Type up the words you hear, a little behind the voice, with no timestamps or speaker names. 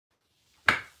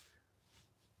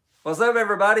What's up,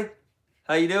 everybody?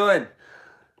 How you doing?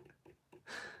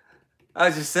 I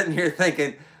was just sitting here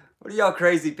thinking, what are y'all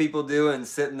crazy people doing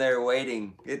sitting there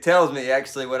waiting? It tells me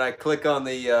actually when I click on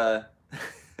the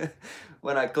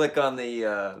when I click on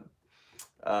the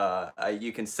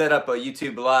you can set up a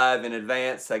YouTube live in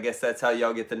advance. I guess that's how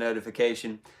y'all get the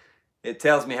notification. It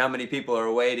tells me how many people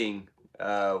are waiting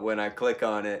when I click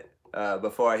on it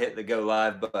before I hit the go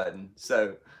live button.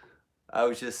 So I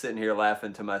was just sitting here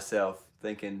laughing to myself,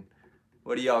 thinking,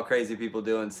 what are y'all crazy people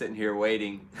doing sitting here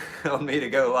waiting on me to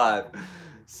go live?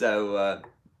 So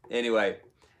anyway,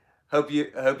 hope you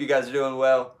guys are doing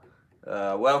well.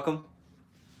 Welcome.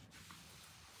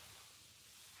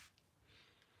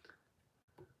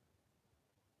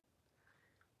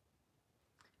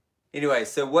 Anyway,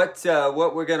 so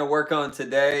what we're going to work on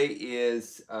today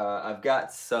is I've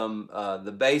got some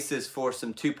the bases for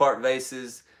some two-part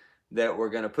vases that we're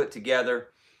going to put together,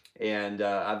 and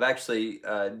I've actually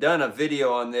done a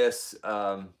video on this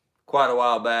quite a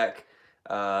while back,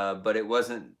 but it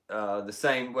wasn't the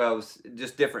same. Well, it was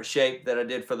just different shape that I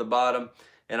did for the bottom,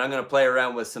 and I'm going to play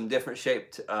around with some different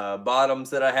shaped bottoms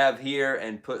that I have here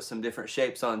and put some different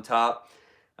shapes on top.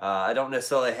 I don't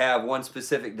necessarily have one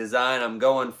specific design I'm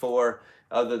going for,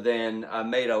 other than I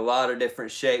made a lot of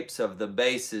different shapes of the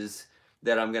bases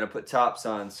that I'm going to put tops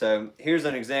on. So here's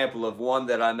an example of one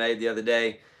that I made the other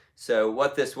day. So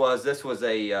what this was a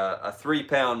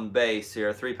 3-pound base here,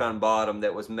 a 3-pound bottom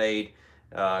that was made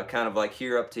kind of like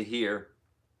here up to here.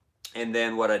 And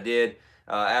then what I did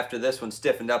after this one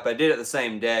stiffened up, I did it the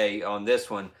same day on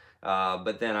this one,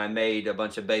 but then I made a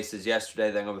bunch of bases yesterday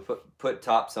that I'm going to put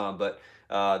tops on. But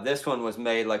this one was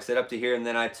made, like I said, up to here, and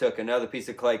then I took another piece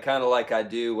of clay, kind of like I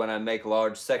do when I make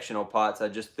large sectional pots. I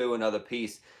just threw another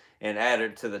piece and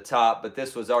added it to the top, but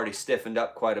this was already stiffened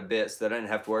up quite a bit, so that I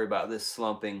didn't have to worry about this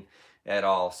slumping at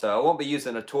all. So I won't be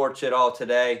using a torch at all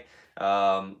today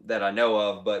that I know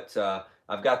of, but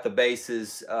I've got the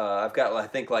bases. I've got, I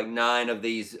think, like 9 of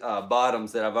these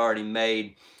bottoms that I've already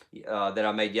made, that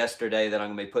I made yesterday, that I'm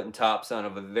going to be putting tops on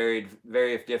of a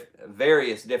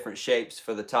various different shapes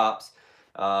for the tops.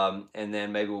 And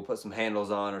then maybe we'll put some handles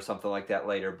on or something like that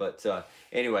later. But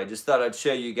anyway, just thought I'd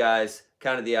show you guys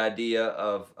kind of the idea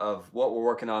of what we're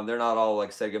working on. They're not all, like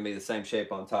I said, going to be the same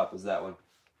shape on top as that one.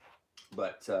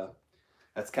 But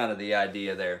that's kind of the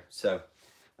idea there. So,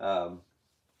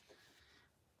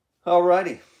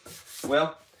 alrighty.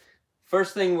 Well,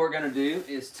 first thing we're going to do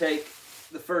is take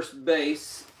the first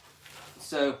base.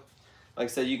 So, like I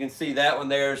said, you can see that one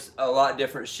there's a lot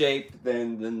different shape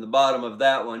than the bottom of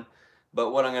that one.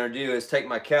 But what I'm going to do is take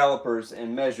my calipers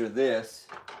and measure this.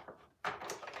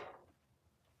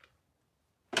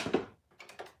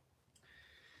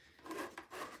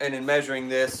 And in measuring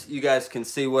this, you guys can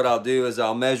see what I'll do is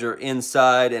I'll measure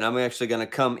inside, and I'm actually going to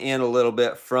come in a little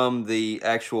bit from the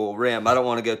actual rim. I don't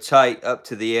want to go tight up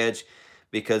to the edge,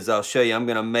 because I'll show you, I'm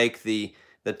going to make the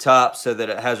top so that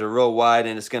it has a real wide,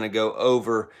 and it's going to go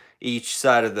over each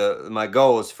side of my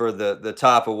goal is for the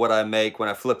top of what I make when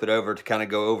I flip it over to kind of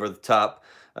go over the top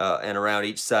and around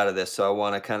each side of this. So I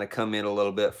want to kind of come in a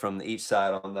little bit from each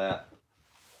side on that.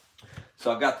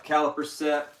 So I've got the caliper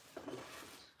set.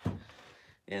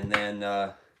 And then,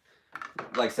 like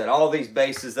I said, all these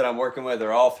bases that I'm working with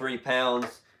are all 3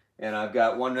 pounds. And I've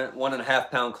got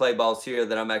 1.5 pound clay balls here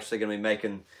that I'm actually going to be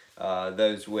making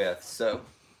those with. So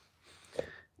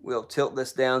we'll tilt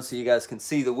this down so you guys can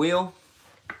see the wheel.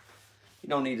 You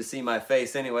don't need to see my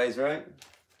face anyways, right?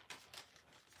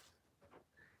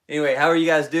 Anyway, how are you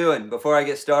guys doing before I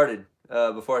get started,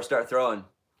 before I start throwing?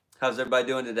 How's everybody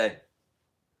doing today?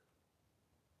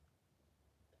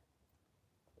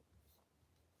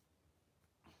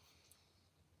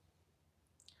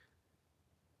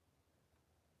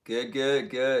 Good, good,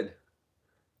 good.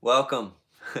 Welcome.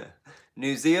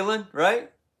 New Zealand,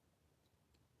 right?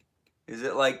 Is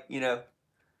it like, you know,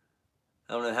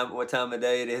 I don't know what time of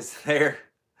day it is there.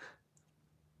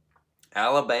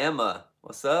 Alabama.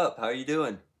 What's up? How are you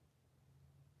doing?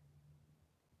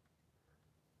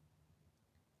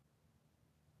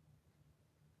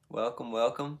 Welcome,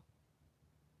 welcome.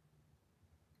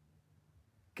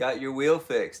 Got your wheel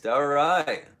fixed. All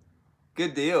right.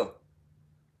 Good deal.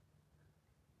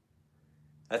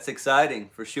 That's exciting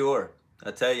for sure.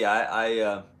 I tell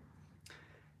you,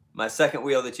 my second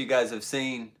wheel that you guys have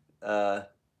seen, it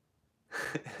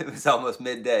was almost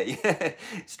midday.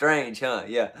 Strange, huh?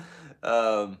 Yeah.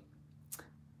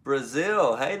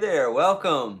 Brazil, hey there,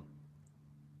 welcome.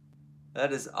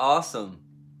 That is awesome.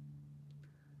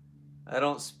 I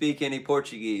don't speak any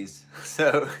Portuguese,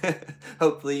 so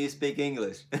hopefully you speak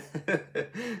English.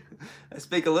 I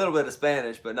speak a little bit of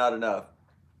Spanish, but not enough.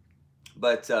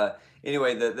 But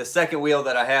anyway, the second wheel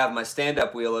that I have, my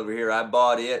stand-up wheel over here, I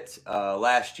bought it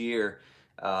last year,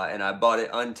 and I bought it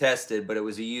untested, but it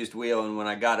was a used wheel, and when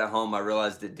I got it home, I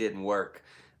realized it didn't work.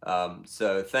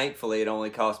 So thankfully, it only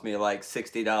cost me like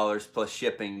 $60 plus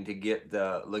shipping to get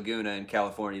the Laguna in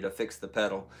California to fix the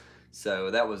pedal.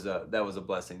 So that was a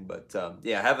blessing. But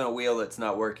yeah, having a wheel that's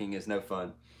not working is no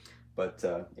fun. But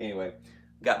anyway,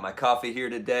 got my coffee here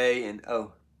today, and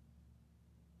oh,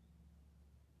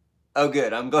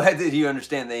 good. I'm glad that you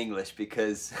understand the English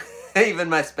because even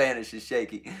my Spanish is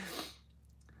shaky.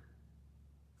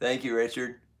 Thank you,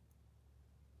 Richard.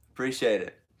 Appreciate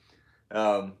it.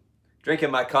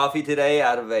 Drinking my coffee today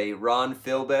out of a Ron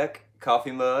Philbeck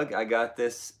coffee mug. I got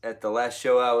this at the last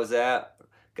show I was at.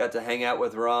 Got to hang out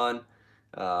with Ron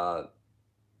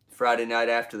Friday night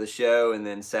after the show, and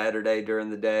then Saturday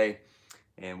during the day.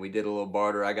 And we did a little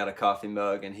barter. I got a coffee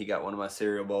mug, and he got one of my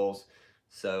cereal bowls.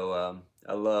 So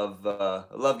I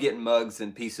love getting mugs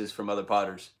and pieces from other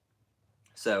potters.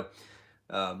 So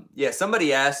yeah,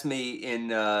 somebody asked me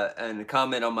in a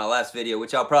comment on my last video,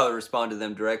 which I'll probably respond to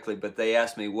them directly, but they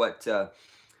asked me what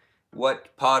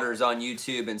potters on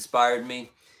YouTube inspired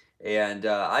me. And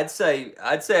I'd say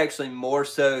actually more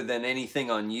so than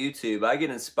anything on YouTube, I get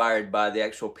inspired by the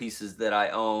actual pieces that I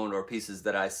own or pieces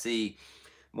that I see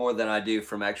more than I do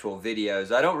from actual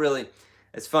videos. I don't really,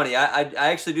 it's funny, I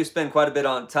actually do spend quite a bit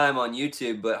on time on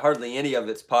YouTube, but hardly any of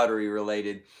it's pottery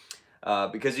related.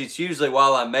 Because it's usually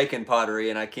while I'm making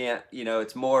pottery and I can't,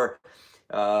 it's more,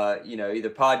 either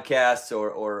podcasts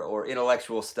or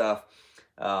intellectual stuff,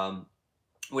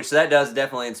 which that does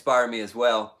definitely inspire me as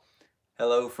well.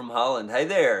 Hello from Holland. Hey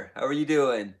there. How are you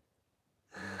doing?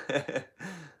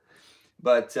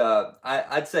 But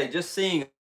I'd say just seeing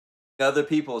other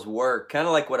people's work, kind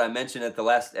of like what I mentioned at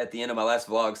the end of my last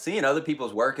vlog, seeing other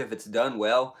people's work if it's done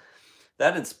well,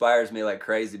 that inspires me like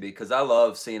crazy because I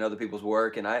love seeing other people's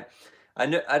work, and I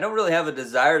don't really have a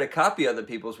desire to copy other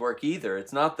people's work either.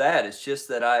 It's not that. It's just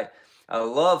that I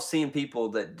love seeing people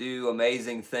that do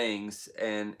amazing things,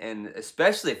 and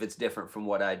especially if it's different from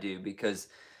what I do, because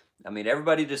I mean,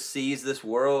 everybody just sees this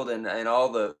world and all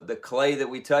the clay that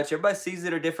we touch. Everybody sees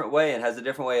it a different way and has a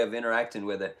different way of interacting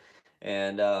with it.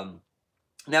 And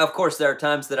now, of course, there are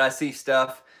times that I see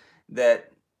stuff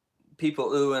that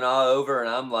people ooh and ah over, and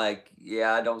I'm like,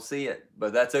 yeah, I don't see it,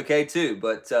 but that's okay too.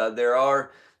 But there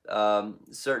are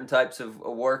certain types of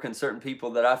work and certain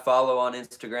people that I follow on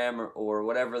Instagram or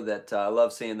whatever that I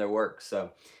love seeing their work.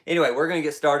 So anyway, we're gonna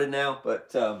get started now.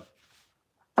 But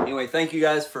anyway, thank you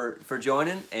guys for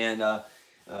joining. And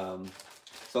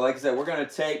so like I said, we're gonna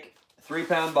take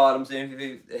 3-pound bottoms.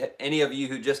 Any of you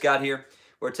who just got here,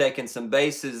 we're taking some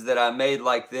bases that I made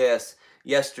like this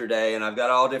yesterday, and I've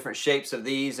got all different shapes of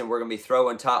these, and we're going to be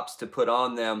throwing tops to put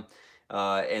on them.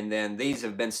 And then these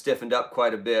have been stiffened up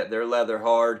quite a bit. They're leather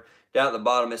hard. Down at the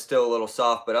bottom it's still a little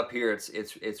soft, but up here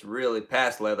it's really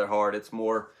past leather hard. It's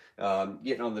more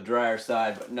getting on the drier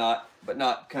side, but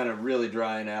not kind of really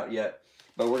drying out yet.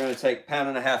 But we're going to take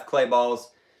 1.5 pound clay balls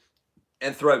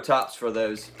and throw tops for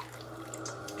those,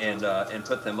 and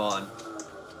put them on.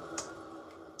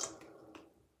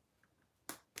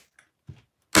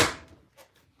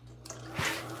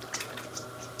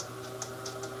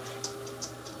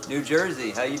 New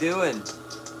Jersey, how you doing?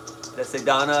 Did I say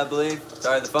Donna, I believe?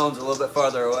 Sorry, the phone's a little bit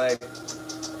farther away.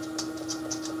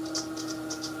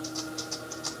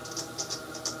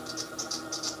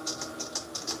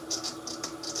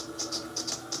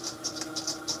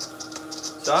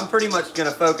 So I'm pretty much going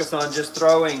to focus on just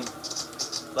throwing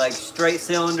like straight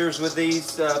cylinders with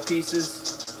these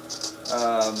pieces.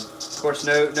 Of course,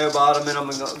 no bottom in them.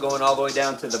 I'm going all the way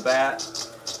down to the bat.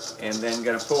 And then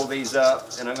going to pull these up,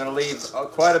 and I'm going to leave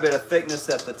quite a bit of thickness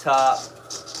at the top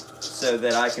so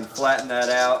that I can flatten that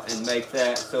out and make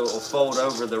that so it will fold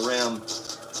over the rim,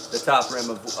 the top rim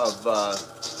of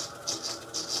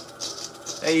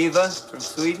hey Eva from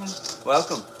Sweden,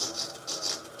 welcome.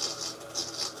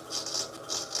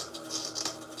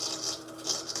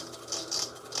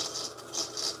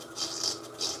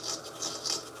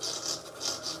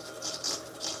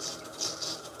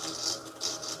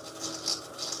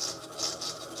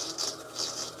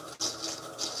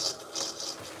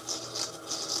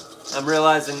 I'm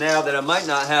realizing now that I might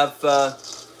not have, I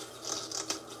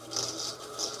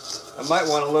might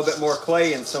want a little bit more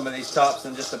clay in some of these tops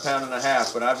than just 1.5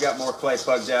 pounds, but I've got more clay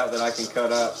plugged out that I can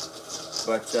cut up.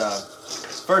 But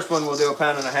first one we'll do 1.5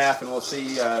 pounds, and we'll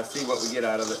see what we get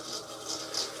out of it.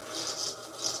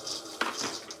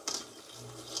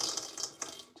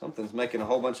 Something's making a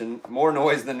whole bunch of more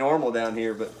noise than normal down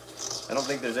here, but I don't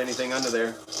think there's anything under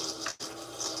there.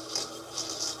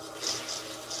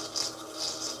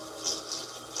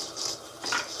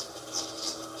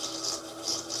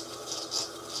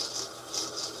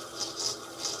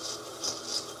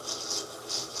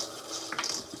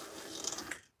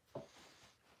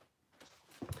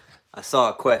 saw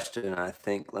a question, I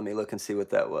think. Let me look and see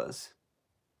what that was.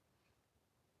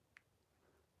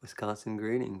 Wisconsin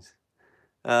greetings.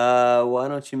 Why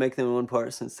don't you make them in one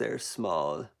part since they're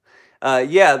small?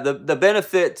 Yeah, the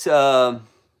benefit of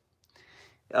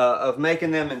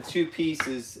making them in two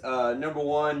pieces. Number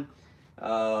one,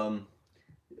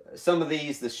 some of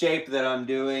these, the shape that I'm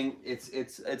doing,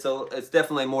 it's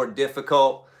definitely more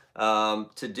difficult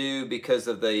to do because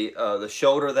of the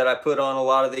shoulder that I put on a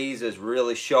lot of these is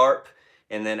really sharp,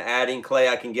 and then adding clay,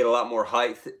 I can get a lot more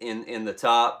height in the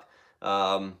top.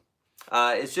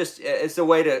 It's a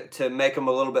way to make them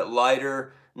a little bit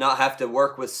lighter, not have to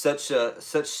work with such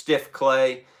stiff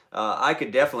clay. I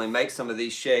could definitely make some of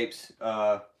these shapes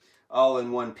all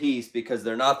in one piece because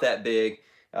they're not that big.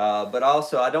 But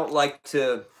also, I don't like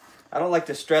to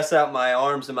stress out my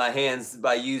arms and my hands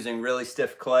by using really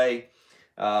stiff clay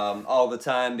all the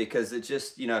time, because it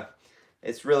just,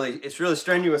 it's really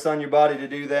strenuous on your body to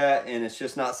do that, and it's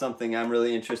just not something I'm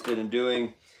really interested in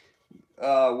doing.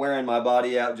 Wearing my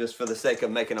body out just for the sake of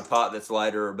making a pot that's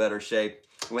lighter or better shape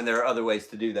when there are other ways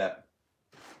to do that.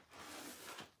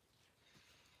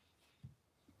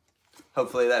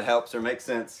 Hopefully that helps or makes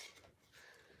sense.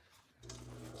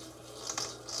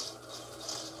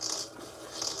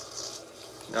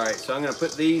 All right, so I'm going to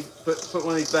put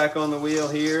one of these back on the wheel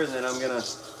here, and then I'm going to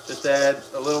just add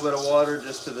a little bit of water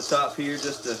just to the top here,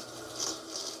 just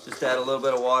add a little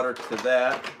bit of water to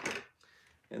that.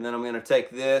 And then I'm going to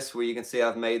take this, where you can see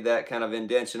I've made that kind of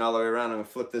indentation all the way around. I'm going to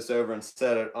flip this over and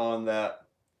set it on that.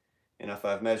 And if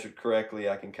I've measured correctly,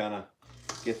 I can kind of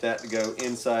get that to go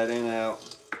inside and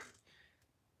out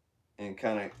and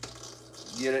kind of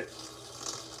get it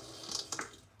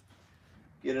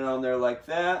on there like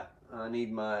that. I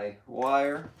need my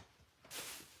wire.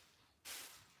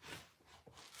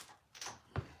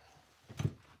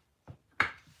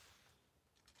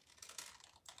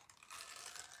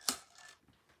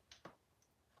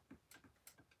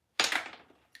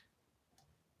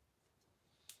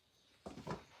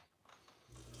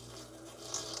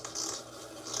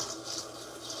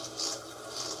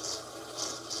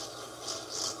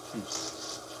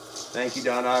 Thank you,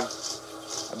 Don.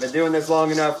 I've been doing this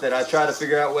long enough that I try to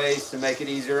figure out ways to make it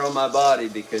easier on my body,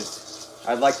 because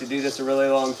I'd like to do this a really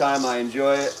long time. I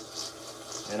enjoy it,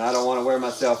 and I don't want to wear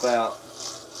myself out.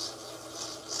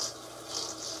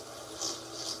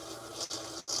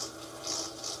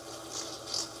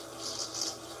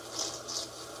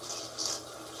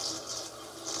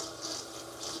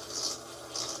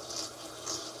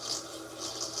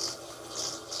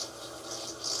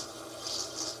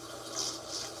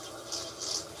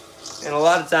 And a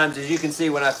lot of times, as you can see,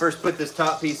 when I first put this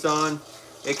top piece on,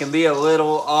 it can be a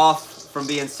little off from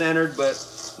being centered, but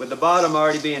with the bottom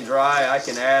already being dry, I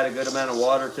can add a good amount of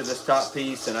water to this top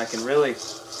piece, and I can really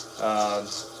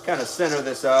kind of center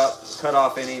this up, cut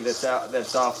off any that's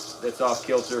off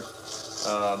kilter,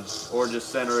 or just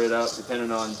center it up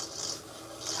depending on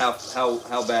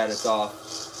how bad it's off.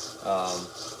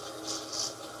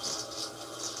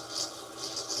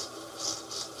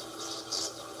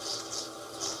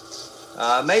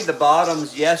 I made the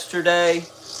bottoms yesterday,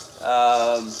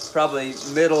 probably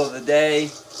middle of the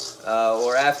day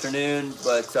or afternoon,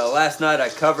 but last night I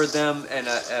covered them, and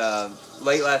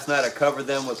late last night I covered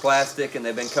them with plastic, and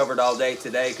they've been covered all day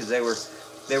today because they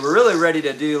were really ready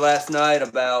to do last night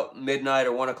about midnight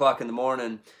or 1 o'clock in the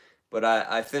morning, but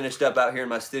I finished up out here in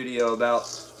my studio about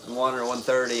 1 or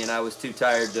 1:30, and I was too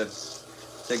tired to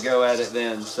go at it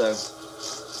then, so.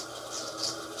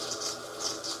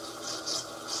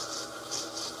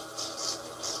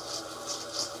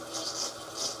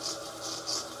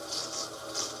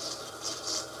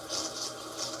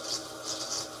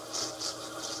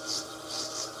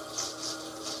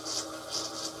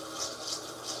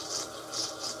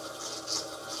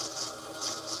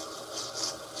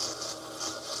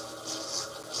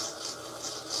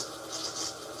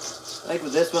 I think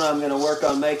with this one I'm going to work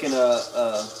on making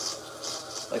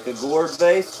like a gourd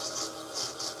vase.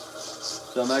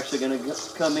 So I'm actually going to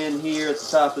come in here at the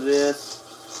top of this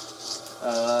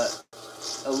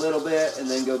a little bit, and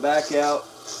then go back out,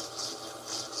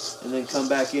 and then come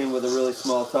back in with a really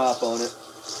small top on it.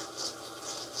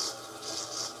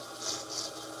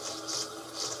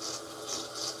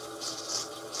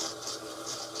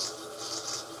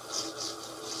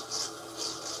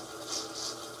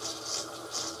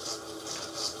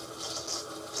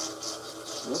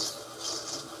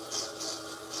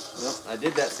 Well, I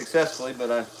did that successfully,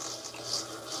 but I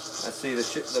see the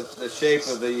shape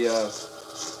of the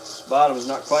bottom is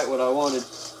not quite what I wanted,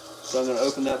 so I'm going to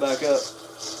open that back up.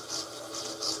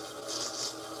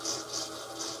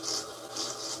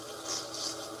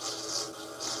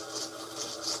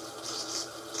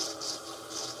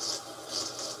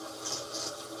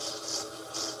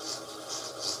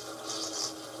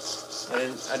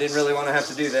 I didn't really want to have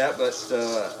to do that, but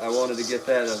I wanted to get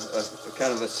that a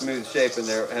kind of a smooth shape in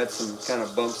there. It had some kind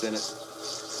of bumps in it.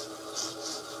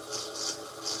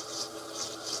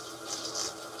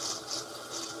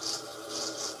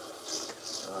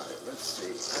 All right, let's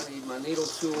see. I need my needle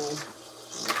tool.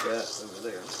 Put that over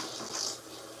there.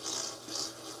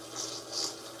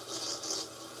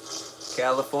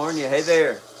 California, hey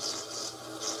there.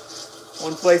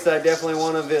 One place I definitely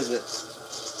want to visit.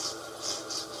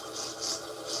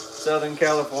 Southern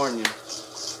California.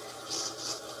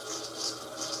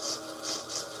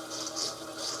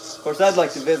 Of course, I'd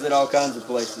like to visit all kinds of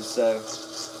places, so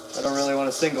I don't really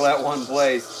want to single out one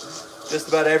place. Just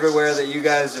about everywhere that you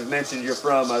guys have mentioned you're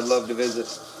from, I'd love to visit.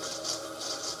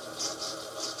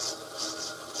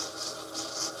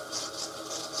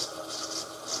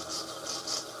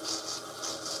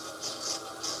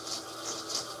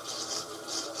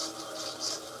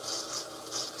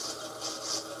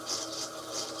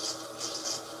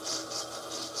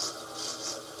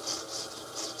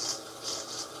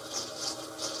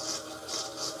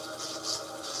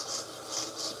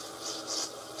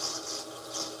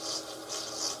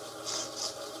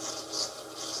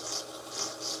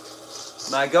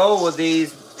 My goal with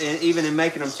these, even in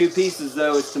making them two pieces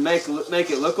though, is to make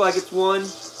it look like it's one.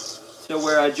 So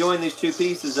where I join these two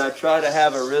pieces, I try to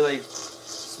have a really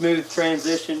smooth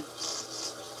transition.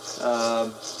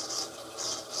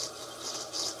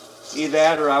 Either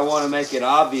that or I want to make it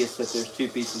obvious that there's two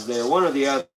pieces there, one or the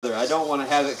other. I don't want to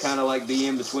have it kind of like be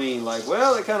in between, like,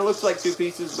 well, it kind of looks like two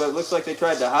pieces, but it looks like they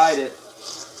tried to hide it.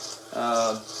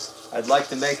 I'd like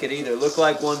to make it either look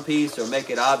like one piece or make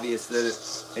it obvious that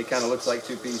it kind of looks like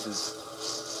two pieces.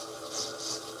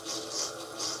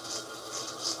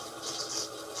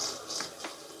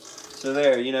 So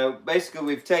there, you know, basically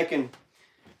we've taken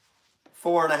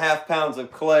 4.5 pounds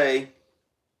of clay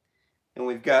and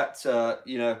we've got,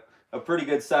 you know, a pretty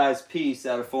good sized piece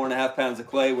out of 4.5 pounds of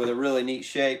clay with a really neat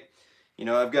shape. You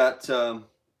know, I've got 14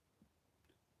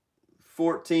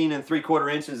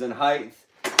 3/4 inches in height.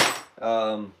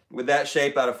 With that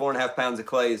shape out of 4.5 pounds of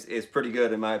clay is pretty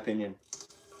good in my opinion.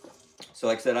 So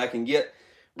like I said, I can get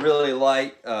really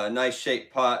light, nice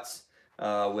shaped pots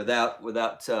without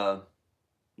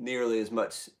nearly as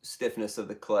much stiffness of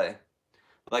the clay.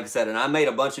 Like I said, and I made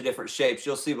a bunch of different shapes.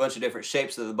 You'll see a bunch of different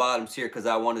shapes of the bottoms here because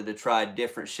I wanted to try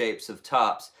different shapes of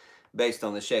tops based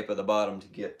on the shape of the bottom to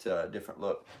get a different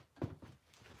look.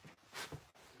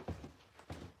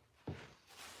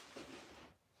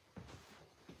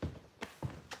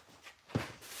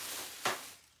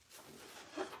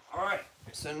 All right,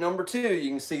 so number two, you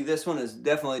can see this one is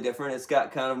definitely different. It's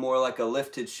got kind of more like a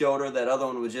lifted shoulder. That other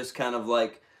one was just kind of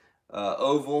like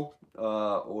oval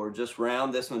or just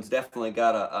round. This one's definitely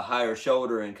got a higher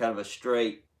shoulder and kind of a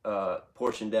straight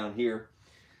portion down here.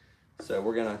 So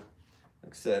we're gonna,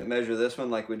 like I said, measure this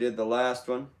one like we did the last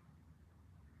one.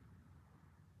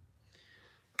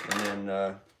 And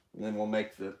then we'll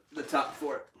make the top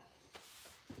for it.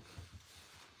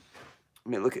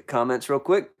 Let me look at comments real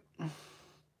quick.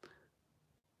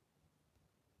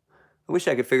 I wish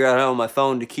I could figure out how on my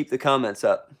phone to keep the comments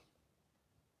up.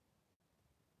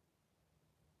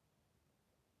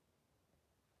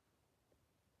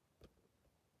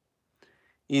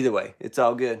 Either way, it's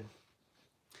all good.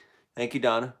 Thank you,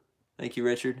 Donna. Thank you,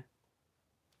 Richard.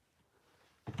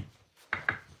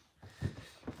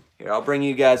 Here, I'll bring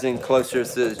you guys in closer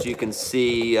so that you can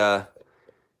see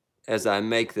as I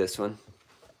make this one.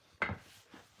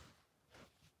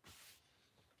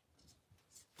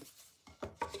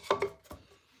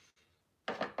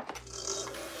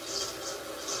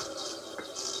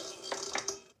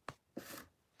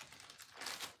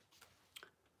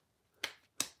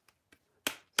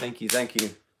 Thank you, thank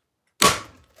you.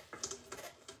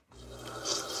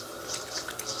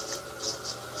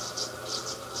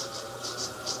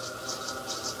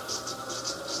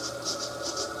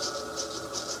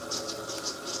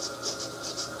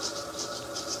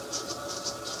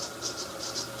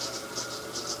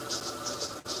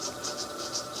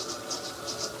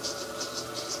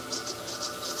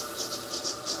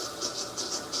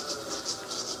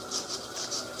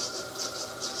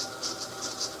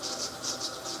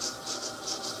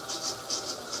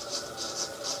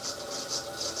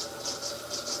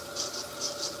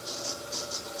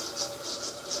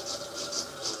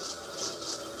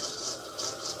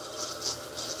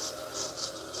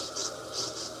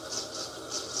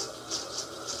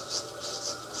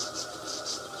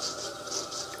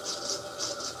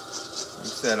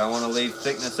 Said I want to leave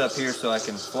thickness up here so I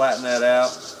can flatten that out,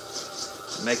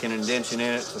 make an indention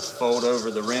in it to fold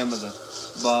over the rim of the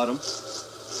bottom.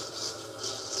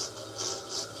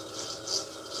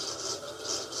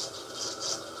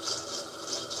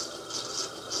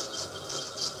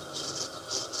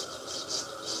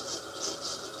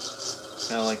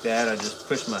 kind of like that. I just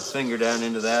push my finger down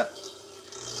into that.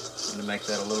 I'm going to make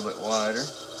that a little bit wider.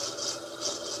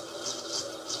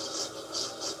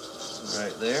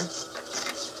 Right there.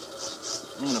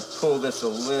 I'm going to pull this a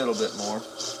little bit more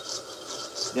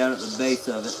down at the base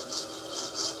of it.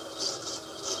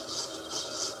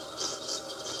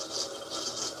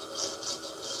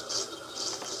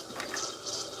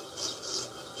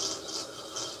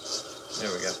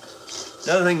 There we go.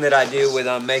 Another thing that I do when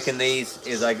I'm making these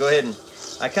is I go ahead and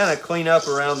I kind of clean up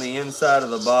around the inside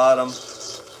of the bottom.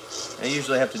 I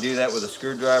usually have to do that with a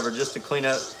screwdriver just to clean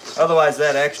up. Otherwise,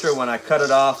 that extra, when I cut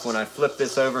it off, when I flip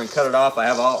this over and cut it off, I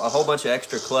have a whole bunch of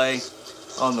extra clay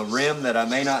on the rim that I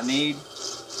may not need.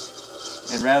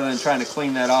 And rather than trying to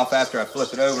clean that off after I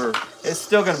flip it over, it's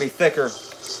still going to be thicker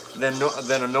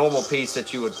than a normal piece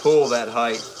that you would pull that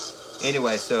height.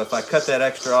 Anyway, so if I cut that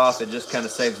extra off, it just kind of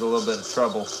saves a little bit of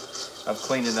trouble of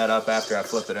cleaning that up after I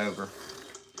flip it over.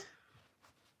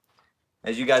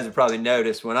 As you guys have probably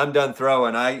noticed, when I'm done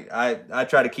throwing, I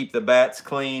try to keep the bats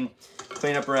clean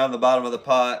up around the bottom of the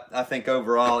pot. I think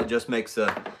overall it just makes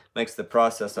the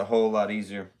process a whole lot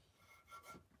easier.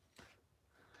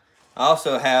 I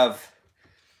also have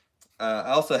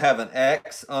an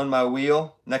X on my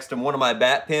wheel next to one of my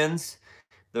bat pins.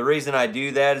 The reason I do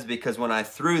that is because when I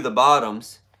threw the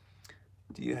bottoms,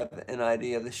 do you have an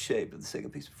idea of the shape of the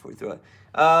second piece before you throw it?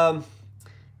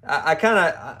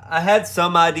 I had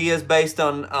some ideas based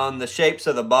on the shapes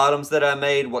of the bottoms that I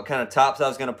made, what kind of tops I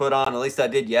was going to put on. At least I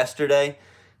did yesterday.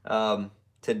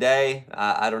 Today,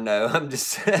 I don't know. I'm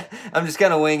just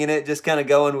kind of winging it, just kind of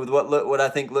going with what I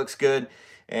think looks good,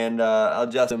 and I'll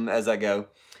adjust them as I go.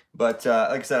 But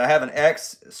like I said, I have an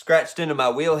X scratched into my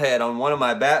wheel head on one of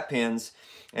my bat pins,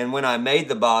 and when I made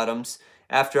the bottoms,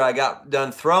 after I got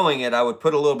done throwing it, I would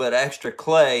put a little bit of extra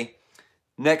clay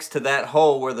next to that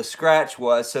hole where the scratch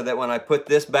was, so that when I put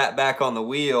this bat back on the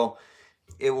wheel,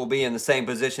 it will be in the same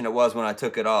position it was when I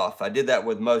took it off. I did that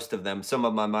with most of them. Some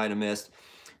of them I might have missed.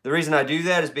 The reason I do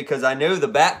that is because I know the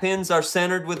bat pins are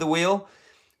centered with the wheel,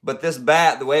 but this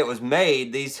bat, the way it was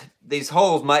made, these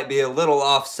holes might be a little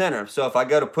off center. So if I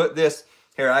go to put this,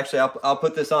 here actually I'll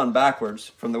put this on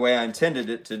backwards from the way I intended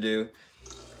it to do.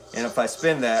 And if I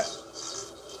spin that,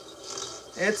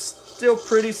 it's still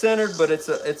pretty centered, but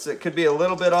it could be a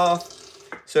little bit off.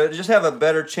 So to just have a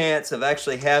better chance of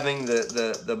actually having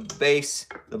the base,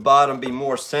 the bottom, be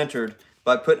more centered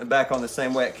by putting it back on the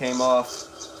same way it came off.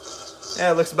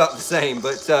 Yeah, it looks about the same,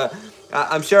 but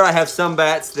I'm sure I have some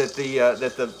bats that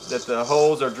the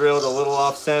holes are drilled a little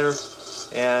off center,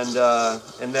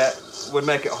 and that would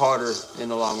make it harder in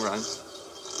the long run.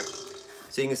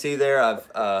 So you can see there,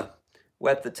 I've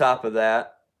wet the top of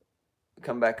that.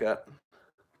 Come back up.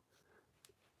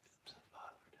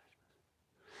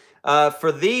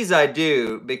 For these I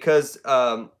do, because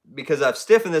I've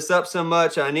stiffened this up so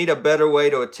much, I need a better way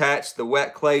to attach the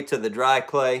wet clay to the dry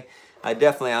clay. I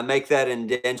make that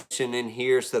indentation in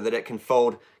here so that it can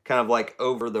fold kind of like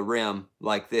over the rim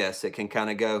like this. It can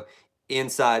kind of go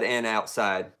inside and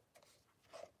outside.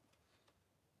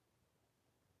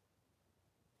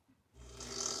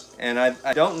 And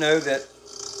I don't know that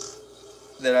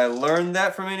I learned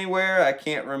that from anywhere. I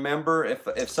can't remember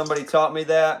if somebody taught me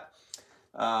that.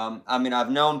 I mean,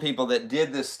 I've known people that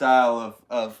did this style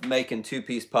of making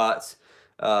two-piece pots,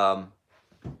 but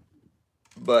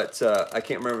I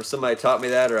can't remember if somebody taught me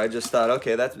that, or I just thought,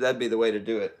 okay, that'd be the way to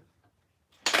do it.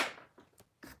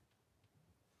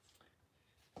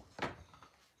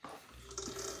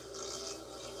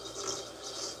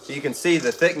 So you can see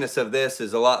the thickness of this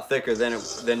is a lot thicker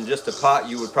than just a pot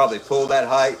you would probably pull that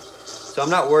height. So I'm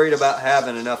not worried about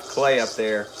having enough clay up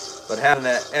there, but having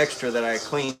that extra that I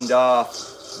cleaned off,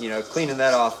 cleaning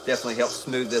that off definitely helps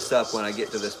smooth this up when I get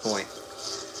to this point.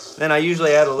 Then I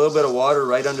usually add a little bit of water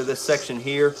right under this section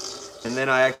here, and then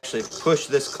I actually push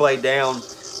this clay down,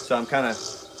 so I'm kind of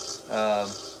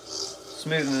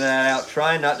smoothing that out,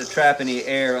 trying not to trap any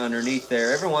air underneath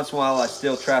there. Every once in a while I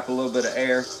still trap a little bit of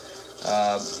air.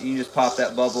 You can just pop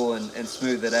that bubble and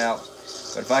smooth it out.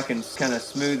 But if I can kind of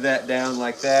smooth that down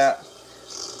like that,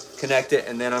 connect it,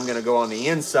 and then I'm going to go on the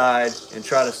inside and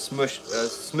try to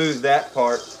smooth that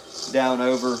part down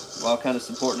over while kind of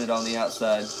supporting it on the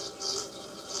outside.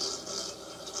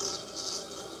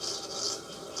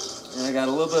 And I got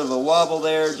a little bit of a wobble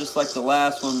there, just like the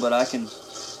last one, but I can,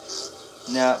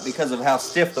 now because of how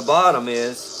stiff the bottom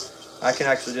is, I can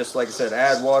actually just, like I said,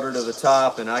 add water to the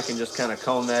top, and I can just kind of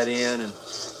cone that in and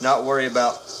not worry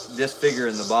about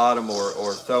disfiguring the bottom or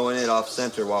throwing it off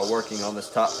center while working on this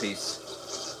top piece.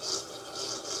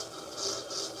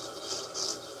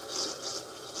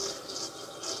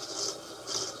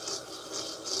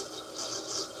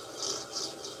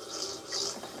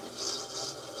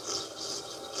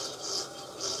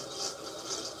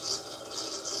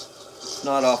 It's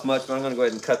not off much, but I'm going to go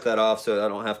ahead and cut that off so I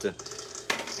don't have to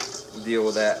deal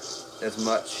with that as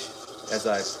much as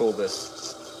I pull this.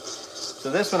 So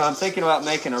this one I'm thinking about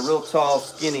making a real tall,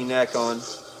 skinny neck on.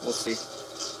 We'll see.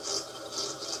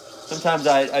 Sometimes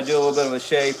I do a little bit of a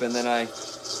shape, and then I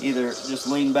either just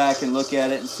lean back and look at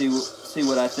it and see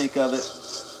what I think of it.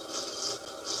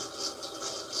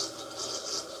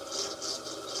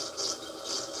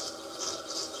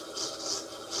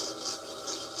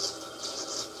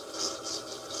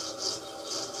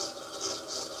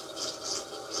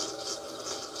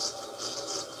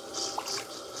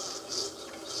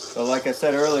 So like I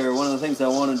said earlier, one of the things I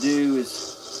want to do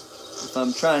is, if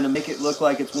I'm trying to make it look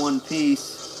like it's one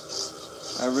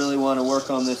piece, I really want to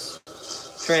work on this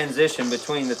transition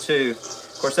between the two.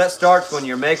 Of course, that starts when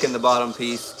you're making the bottom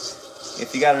piece.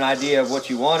 If you got an idea of what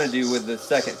you want to do with the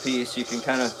second piece, you can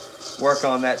kind of work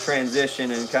on that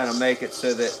transition and kind of make it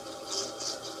so that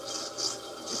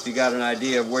if you got an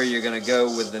idea of where you're going to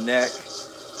go with the neck,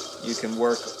 you can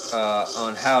work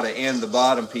on how to end the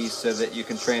bottom piece so that you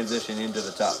can transition into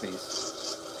the top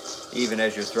piece, even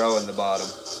as you're throwing the bottom.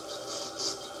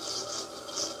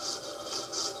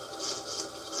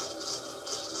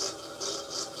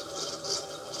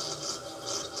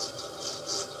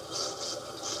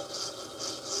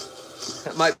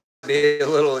 That might be a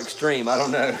little extreme, I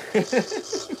don't know.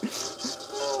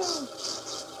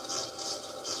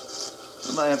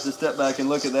 I might have to step back and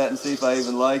look at that and see if I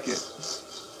even like it.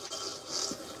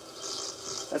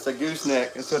 That's a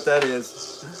gooseneck, that's what that is.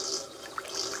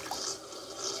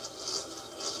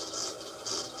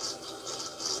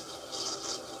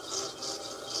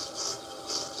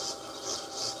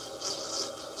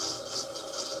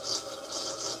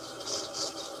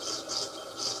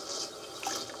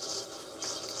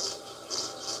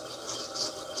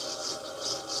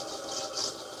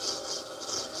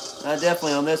 I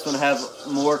definitely on this one have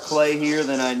more clay here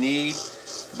than I need,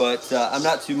 but I'm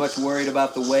not too much worried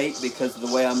about the weight because of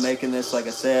the way I'm making this. Like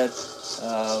I said,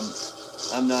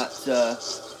 I'm not.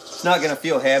 It's not going to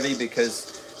feel heavy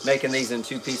because making these in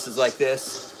two pieces like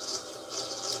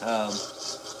this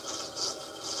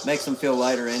makes them feel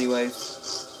lighter anyways.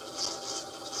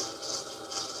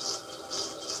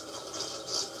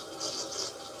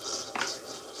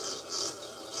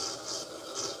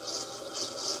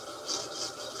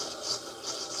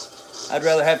 I'd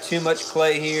rather have too much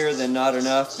clay here than not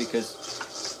enough,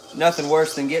 because nothing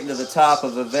worse than getting to the top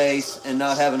of a vase and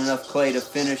not having enough clay to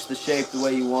finish the shape the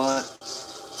way you want.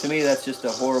 To me, that's just a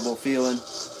horrible feeling.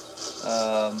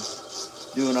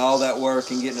 Doing all that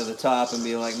work and getting to the top and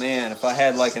being like, man, if I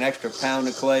had like an extra pound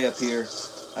of clay up here,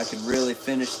 I could really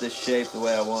finish this shape the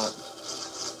way I want.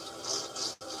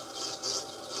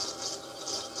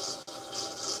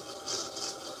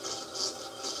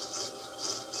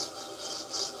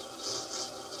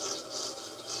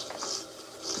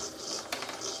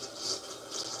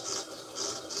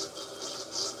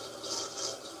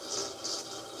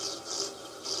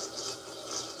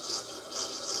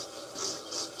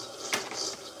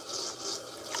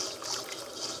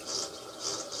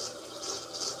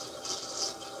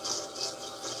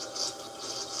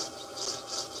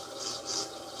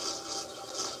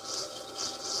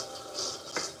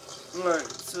 Alright,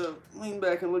 so lean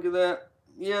back and look at that.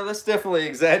 Yeah, that's definitely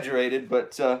exaggerated,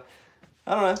 but I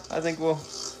don't know. I think we'll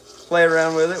play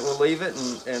around with it. We'll leave it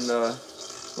and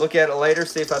look at it later,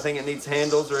 see if I think it needs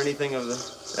handles or anything of the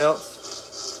else.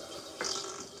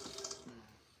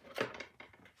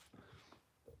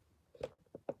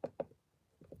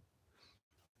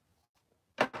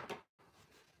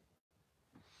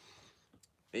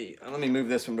 Let me move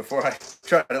this one before I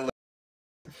try to look.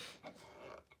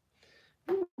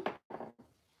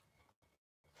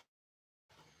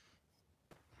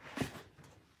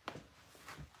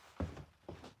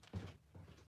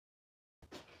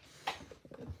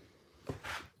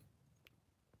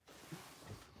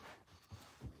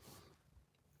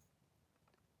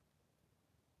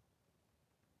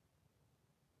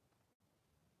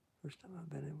 First time I've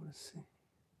been able to see.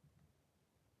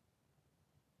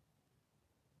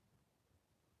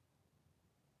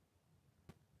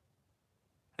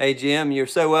 Hey Jim, you're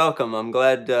so welcome. I'm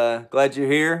glad glad you're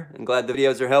here and glad the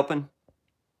videos are helping.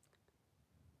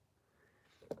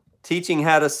 Teaching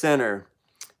how to center.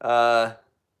 Yeah,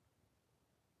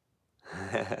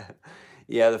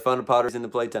 the fun of pottery is in the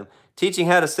playtime. Teaching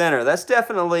how to center. That's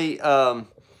definitely. I'm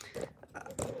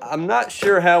not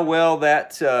sure how well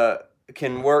that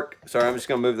can work. Sorry, I'm just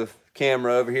going to move the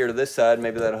camera over here to this side.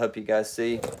 Maybe that'll help you guys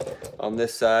see on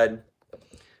this side.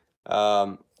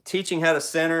 Teaching how to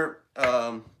center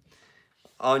on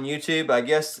YouTube, I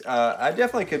guess I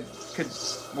definitely could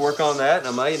work on that, and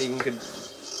I might even could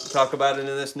talk about it in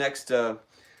this next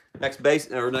next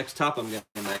base or next top I'm going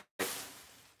to make.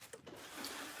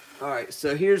 All right,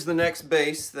 so here's the next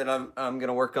base that I'm going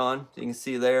to work on. You can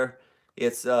see there,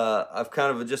 it's I've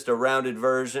kind of just a rounded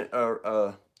version,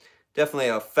 or definitely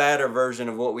a fatter version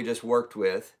of what we just worked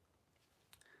with.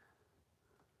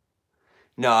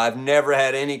 No, I've never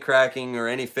had any cracking or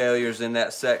any failures in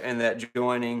that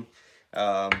joining.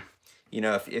 You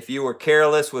know, if you were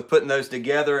careless with putting those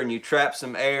together and you trap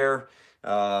some air,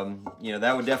 you know,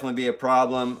 that would definitely be a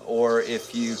problem. Or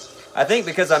if you, I think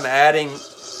because I'm adding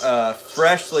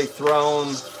freshly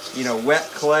thrown, you know, wet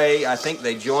clay, I think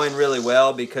they join really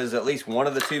well because at least one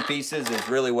of the two pieces is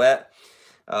really wet.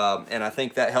 And I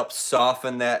think that helps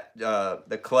soften that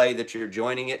the clay that you're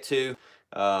joining it to.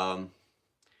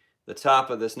 The top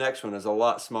of this next one is a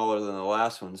lot smaller than the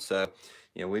last one, so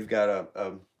you know we've got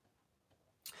a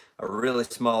really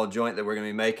small joint that we're going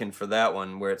to be making for that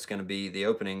one, where it's going to be the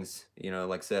openings, you know,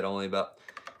 like I said, only about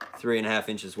 3.5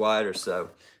 inches wide or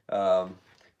so.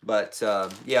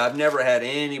 Yeah, I've never had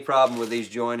any problem with these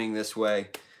joining this way.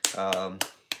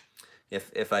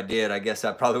 If I did, I guess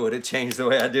I probably would have changed the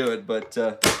way I do it. But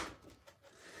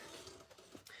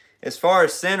as far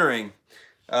as centering,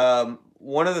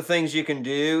 one of the things you can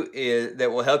do is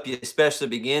that will help you, especially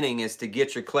beginning, is to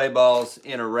get your clay balls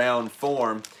in a round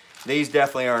form. These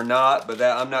definitely are not, but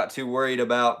I'm not too worried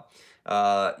about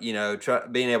you know,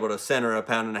 being able to center 1.5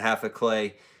 pounds of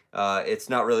clay. It's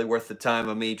not really worth the time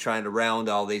of me trying to round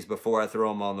all these before I throw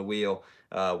them on the wheel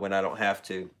when I don't have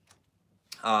to.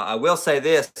 I will say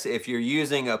this: if you're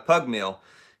using a pug mill,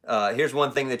 here's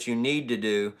one thing that you need to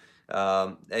do.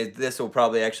 This will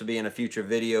probably actually be in a future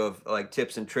video of like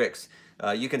tips and tricks.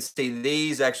 You can see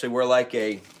these actually were like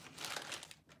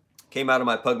came out of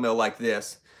my pug mill like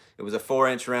this. It was a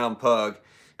 4-inch round pug.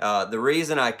 The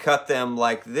reason I cut them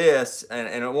like this, and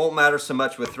it won't matter so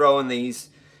much with throwing these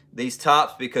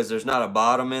tops because there's not a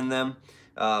bottom in them,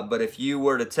 but if you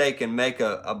were to take and make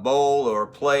a bowl or a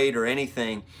plate or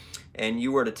anything, and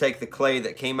you were to take the clay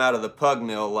that came out of the pug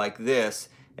mill like this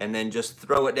and then just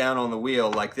throw it down on the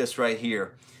wheel like this right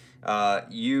here,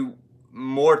 you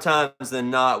more times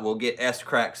than not will get S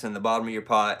cracks in the bottom of your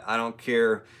pot. I don't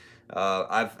care.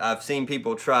 I've seen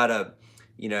people try to,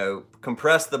 you know,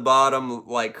 compress the bottom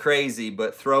like crazy,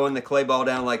 but throwing the clay ball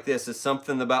down like this is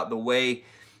something about the way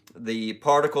the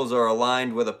particles are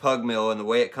aligned with a pug mill and the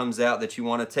way it comes out that you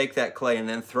want to take that clay and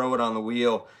then throw it on the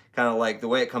wheel, kind of like the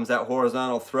way it comes out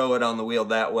horizontal, throw it on the wheel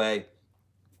that way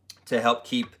to help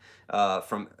keep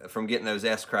from getting those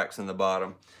S cracks in the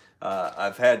bottom.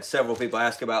 I've had several people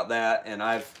ask about that, and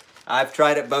I've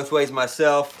tried it both ways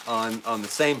myself on the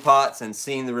same pots and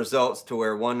seen the results to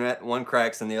where one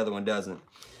cracks and the other one doesn't.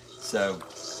 So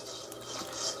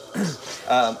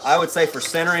I would say for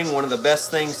centering, one of the best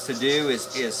things to do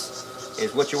is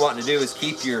what you're wanting to do is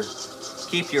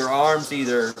keep your arms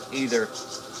either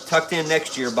tucked in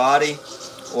next to your body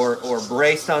or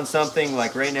braced on something.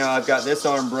 Like right now I've got this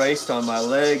arm braced on my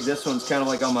leg. This one's kind of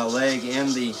like on my leg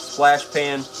in the splash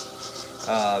pan.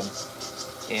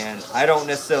 And I don't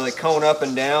necessarily cone up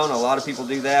and down. A lot of people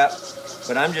do that,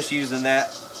 but I'm just using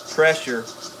that pressure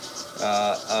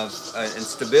and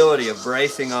stability of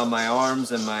bracing on my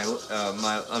arms and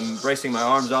I'm bracing my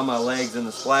arms on my legs in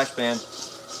the splash pan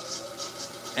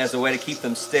as a way to keep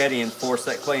them steady and force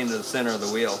that clay into the center of the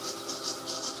wheel.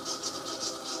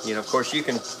 You know, of course, you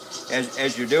can,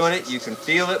 as you're doing it, you can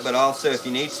feel it, but also if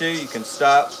you need to, you can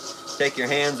stop, take your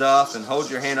hands off, and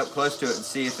hold your hand up close to it and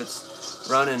see if it's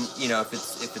running. You know, if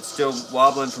it's still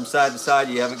wobbling from side to side,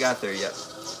 you haven't got there yet.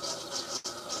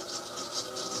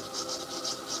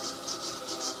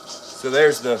 So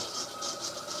there's the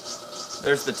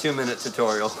 2-minute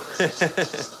tutorial.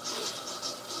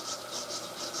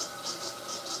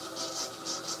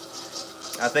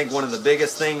 I think one of the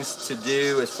biggest things to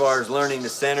do as far as learning to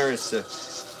center is to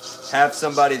have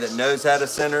somebody that knows how to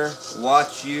center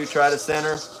watch you try to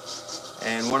center.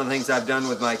 And one of the things I've done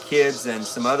with my kids and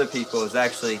some other people is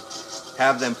actually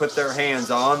have them put their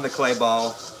hands on the clay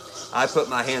ball. I put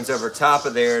my hands over top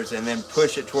of theirs and then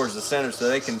push it towards the center so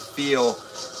they can feel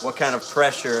what kind of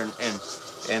pressure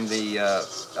and the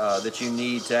that you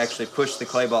need to actually push the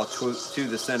clay ball to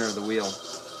the center of the wheel.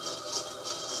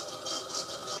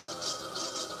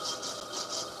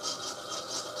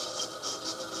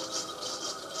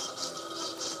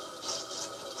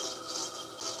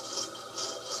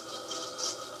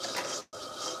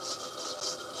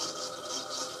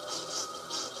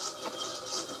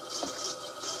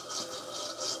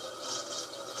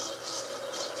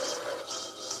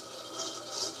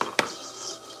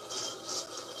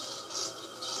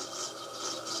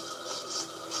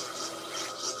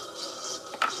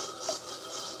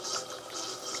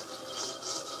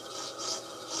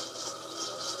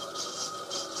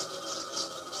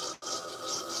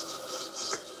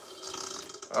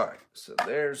 All right, so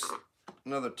there's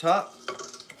another top.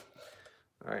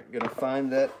 All right, gonna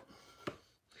find that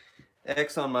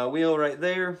X on my wheel right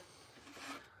there.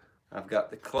 I've got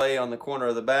the clay on the corner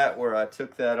of the bat where I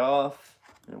took that off,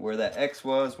 and where that X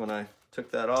was when I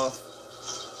took that off.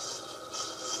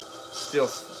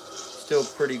 Still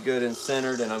pretty good and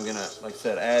centered, and I'm gonna, like I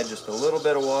said, add just a little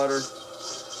bit of water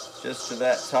just to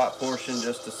that top portion,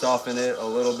 just to soften it a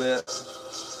little bit.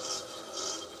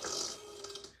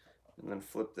 And then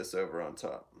flip this over on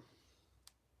top.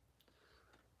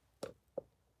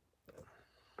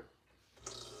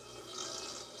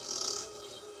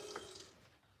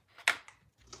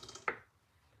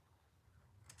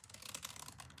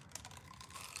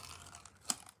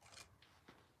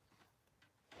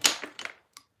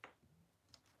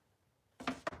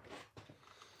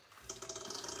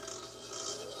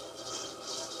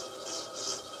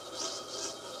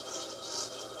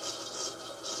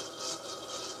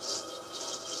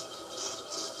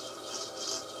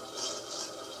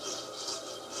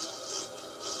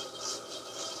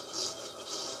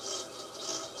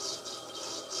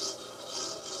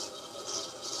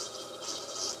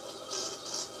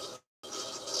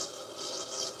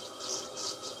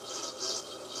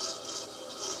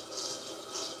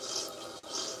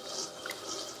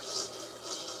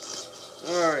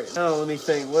 All right, now let me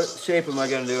think. What shape am I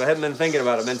going to do? I haven't been thinking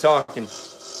about it. I've been talking.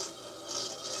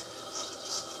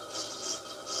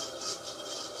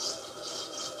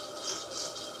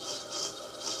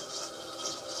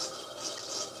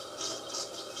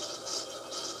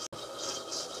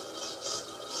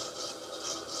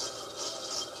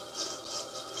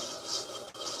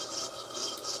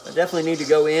 I definitely need to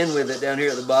go in with it down here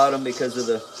at the bottom because of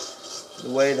the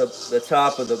way the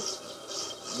top of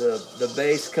the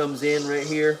base comes in right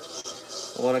here.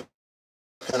 I want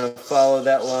to kind of follow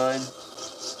that line.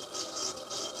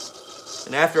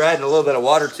 And after adding a little bit of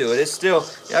water to it, it's still,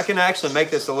 I can actually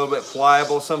make this a little bit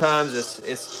pliable. Sometimes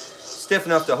it's stiff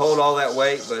enough to hold all that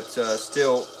weight, but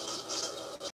still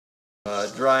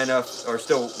dry enough, or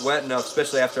still wet enough,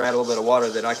 especially after I add a little bit of water,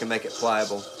 that I can make it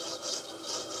pliable.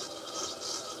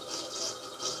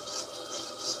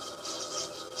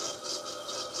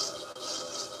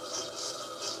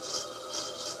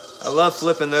 I love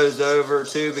flipping those over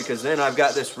too, because then I've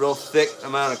got this real thick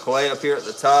amount of clay up here at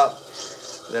the top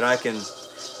that I can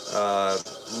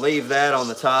leave that on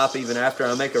the top even after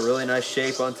I make a really nice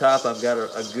shape on top. I've got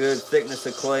a good thickness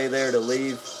of clay there to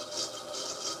leave.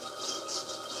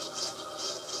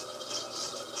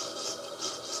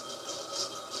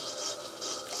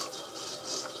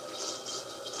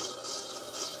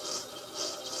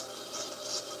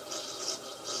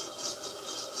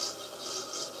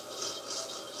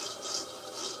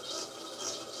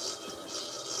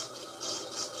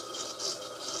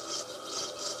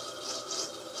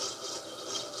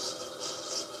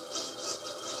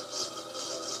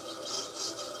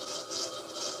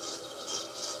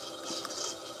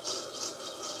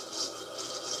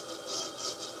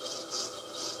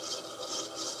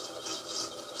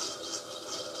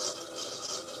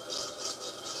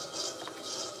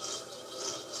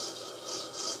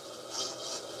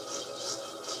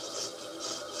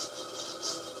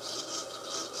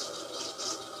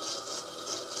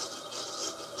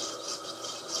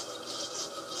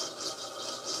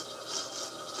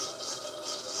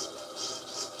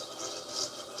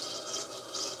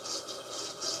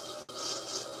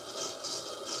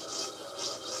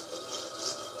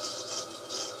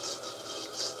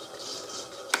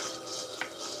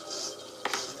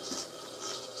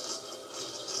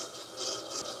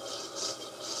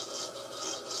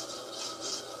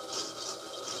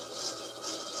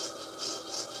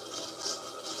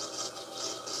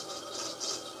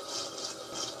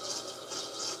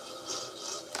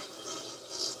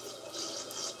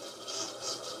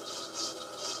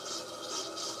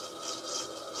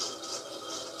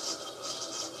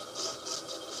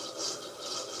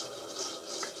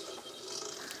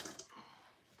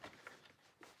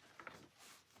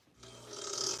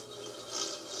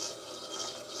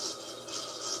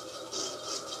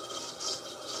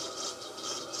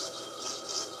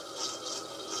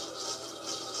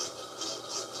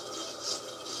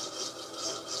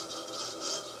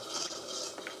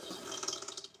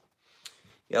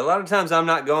 Yeah, a lot of times I'm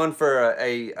not going for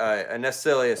a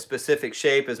necessarily a specific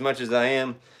shape as much as I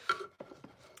am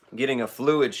getting a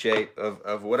fluid shape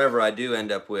of whatever I do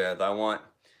end up with. I want,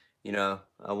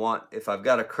 if I've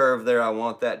got a curve there, I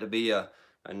want that to be a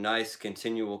nice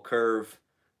continual curve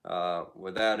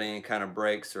without any kind of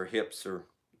breaks or hips or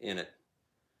in it.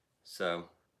 So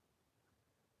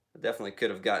I definitely could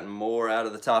have gotten more out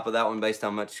of the top of that one based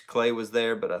on how much clay was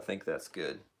there, but I think that's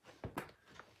good.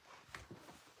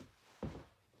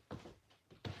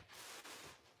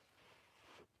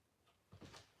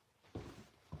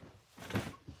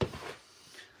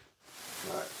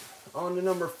 On to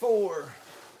number 4.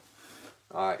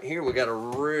 All right, here we got a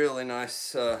really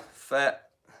nice fat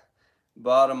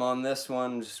bottom on this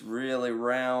one, just really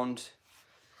round.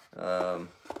 A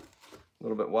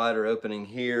little bit wider opening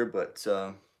here, but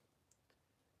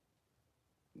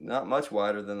not much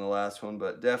wider than the last one,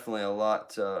 but definitely a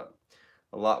lot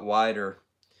wider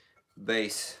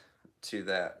base to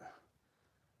that.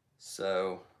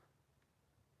 So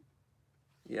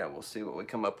yeah, we'll see what we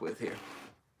come up with here.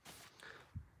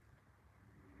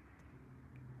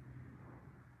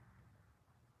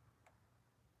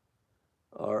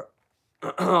 Are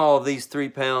all these 3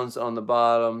 pounds on the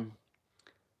bottom?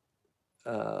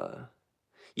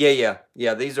 Yeah.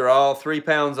 These are all 3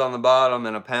 pounds on the bottom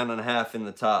and 1.5 pounds in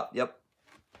the top. Yep.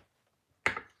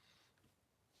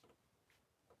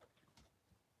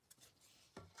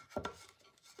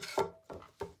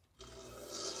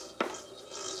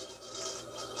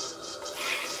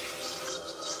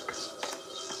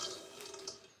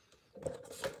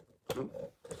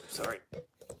 Sorry.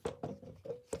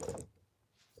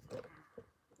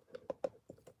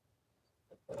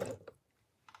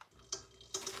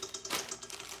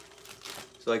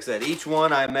 So like I said, each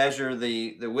one I measure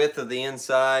the width of the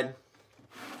inside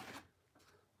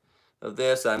of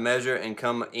this. I measure and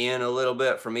come in a little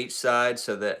bit from each side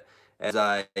so that as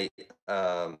I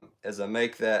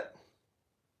make that,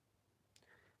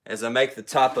 as I make the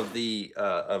top of the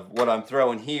of what I'm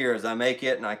throwing here, as I make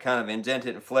it and I kind of indent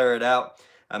it and flare it out,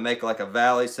 I make like a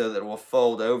valley so that it will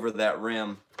fold over that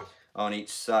rim on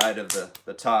each side of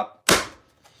the top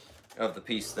of the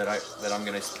piece that I'm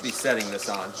going to be setting this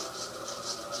on.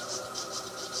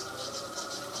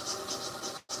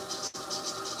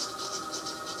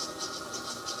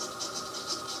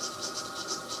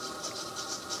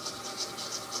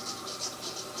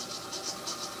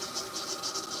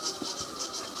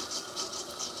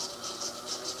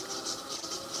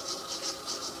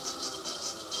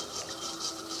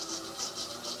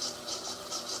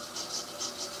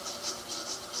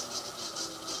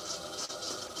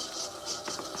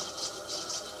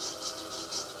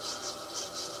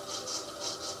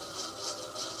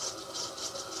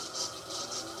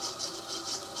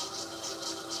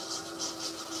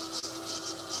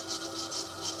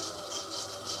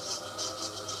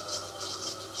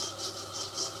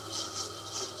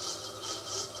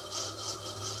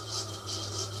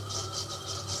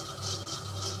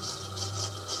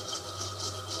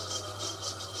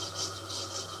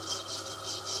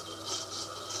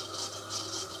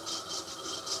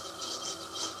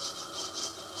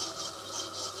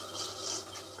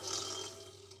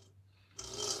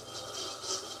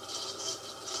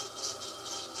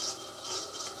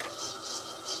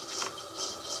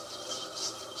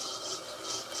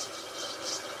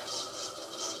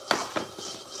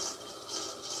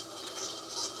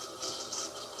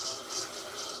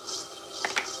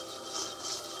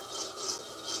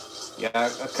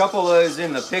 Yeah, a couple of those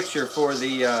in the picture for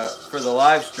the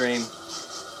live stream.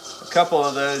 A couple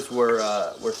of those were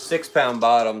 6 pound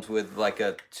bottoms with like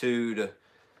a 2 to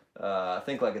I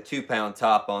think like a 2 pound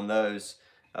top on those.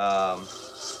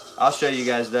 I'll show you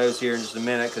guys those here in just a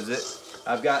minute because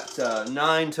I've got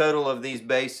 9 total of these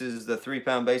bases, the 3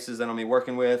 pound bases that I'm gonna be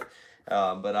working with.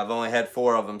 But I've only had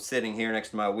 4 of them sitting here next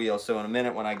to my wheel. So in a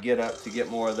minute when I get up to get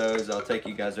more of those, I'll take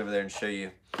you guys over there and show you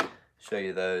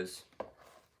those.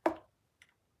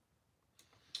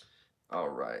 All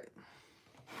right.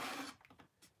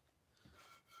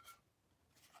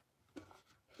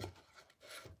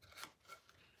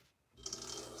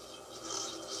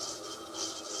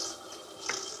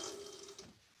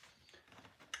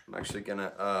 I'm actually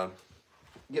gonna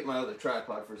get my other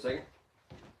tripod for a second.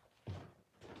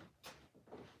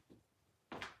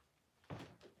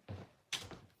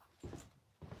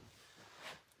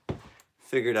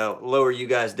 Figured I'll lower you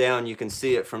guys down. You can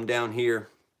see it from down here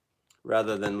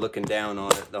rather than looking down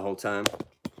on it the whole time.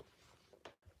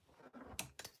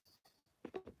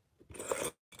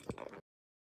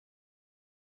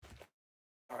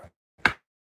 All right,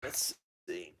 let's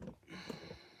see.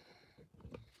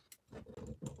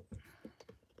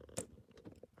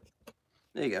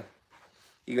 There you go.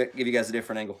 Give you guys a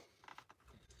different angle.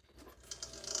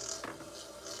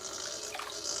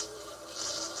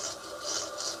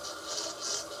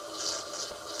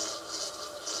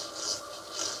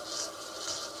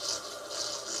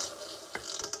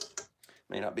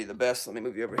 May not be the best. Let me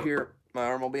move you over here. My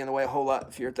arm will be in the way a whole lot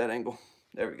if you're at that angle.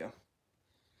 There we go.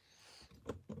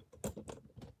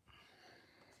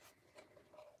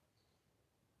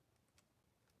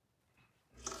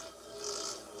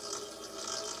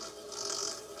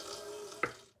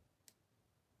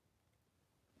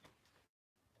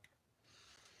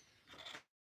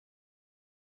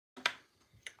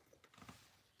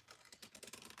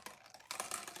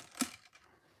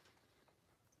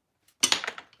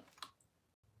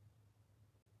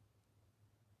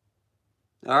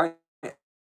 All right.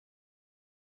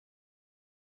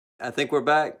 I think we're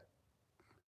back.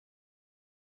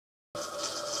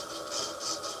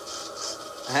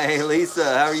 Hey, Lisa,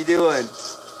 how are you doing?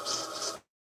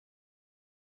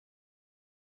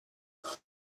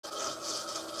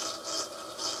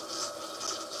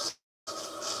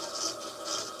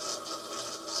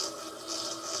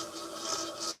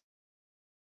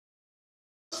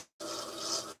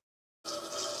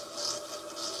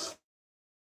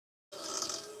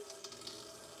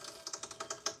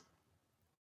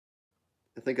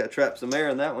 I think I trapped some air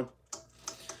in that one.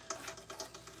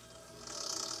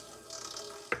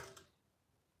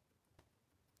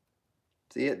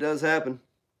 See, it does happen.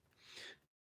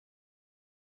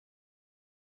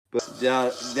 But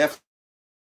definitely.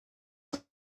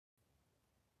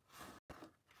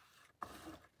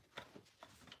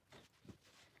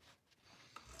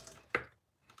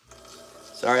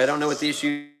 Sorry, I don't know what the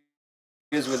issue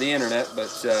is with the internet, but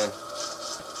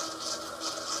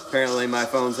apparently my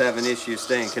phone's having issues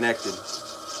staying connected.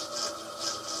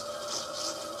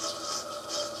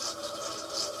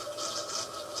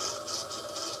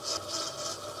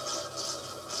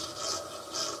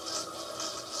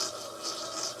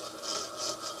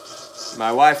 My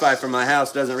Wi-Fi from my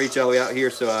house doesn't reach all the way out here,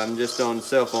 so I'm just on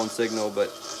cell phone signal, but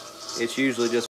it's usually just